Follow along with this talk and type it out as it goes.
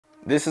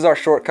This is our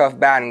short cuff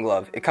batting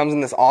glove. It comes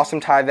in this awesome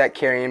Tyvek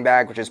carrying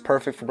bag, which is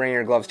perfect for bringing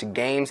your gloves to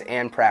games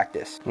and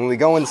practice. When we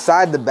go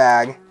inside the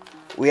bag,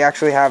 we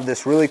actually have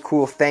this really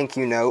cool thank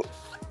you note.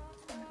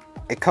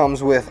 It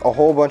comes with a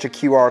whole bunch of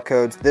QR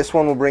codes. This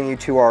one will bring you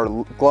to our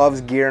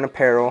gloves, gear, and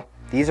apparel.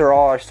 These are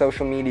all our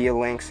social media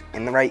links,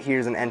 and right here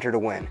is an enter to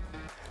win.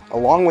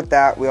 Along with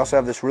that, we also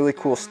have this really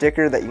cool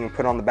sticker that you can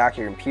put on the back of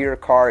your computer,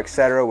 car,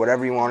 etc.,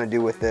 whatever you want to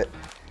do with it.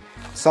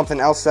 Something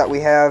else that we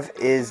have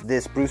is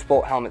this Bruce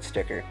Bolt helmet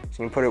sticker.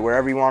 So you can put it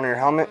wherever you want on your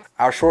helmet.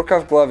 Our short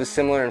cuff glove is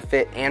similar in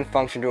fit and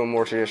function to a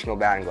more traditional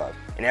batting glove.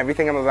 And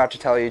everything I'm about to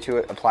tell you to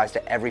it applies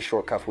to every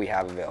short cuff we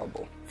have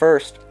available.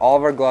 First, all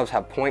of our gloves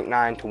have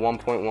 0.9 to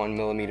 1.1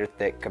 millimeter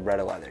thick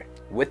Cabretta leather,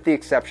 with the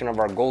exception of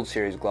our Gold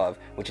Series glove,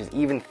 which is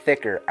even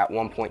thicker at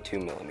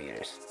 1.2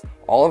 millimeters.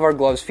 All of our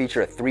gloves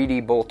feature a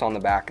 3D bolt on the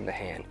back of the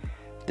hand.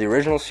 The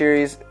original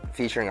series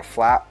featuring a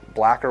flat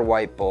black or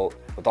white bolt,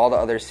 with all the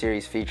other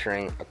series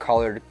featuring a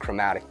colored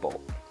chromatic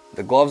bolt.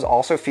 The gloves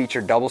also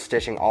feature double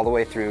stitching all the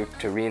way through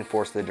to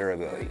reinforce the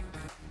durability,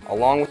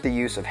 along with the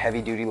use of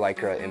heavy-duty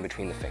Lycra in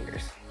between the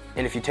fingers.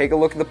 And if you take a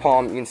look at the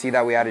palm, you can see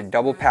that we added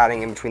double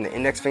padding in between the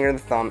index finger and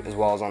the thumb, as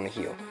well as on the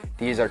heel.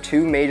 These are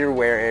two major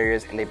wear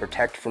areas, and they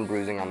protect from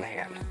bruising on the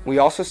hand. We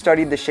also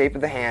studied the shape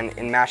of the hand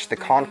and matched the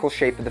conical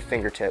shape of the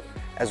fingertip,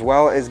 as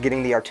well as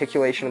getting the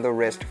articulation of the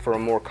wrist for a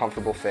more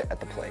comfortable fit at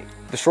the plate.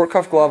 The short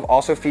cuff glove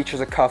also features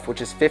a cuff which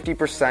is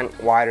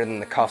 50% wider than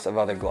the cuffs of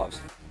other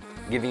gloves,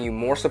 giving you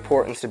more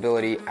support and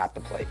stability at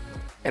the plate.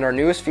 And our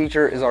newest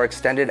feature is our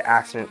extended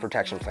accident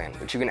protection plan,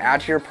 which you can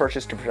add to your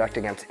purchase to protect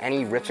against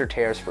any rips or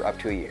tears for up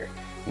to a year,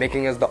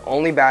 making us the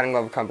only batting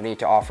glove company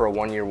to offer a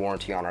 1-year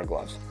warranty on our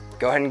gloves.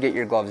 Go ahead and get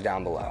your gloves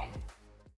down below.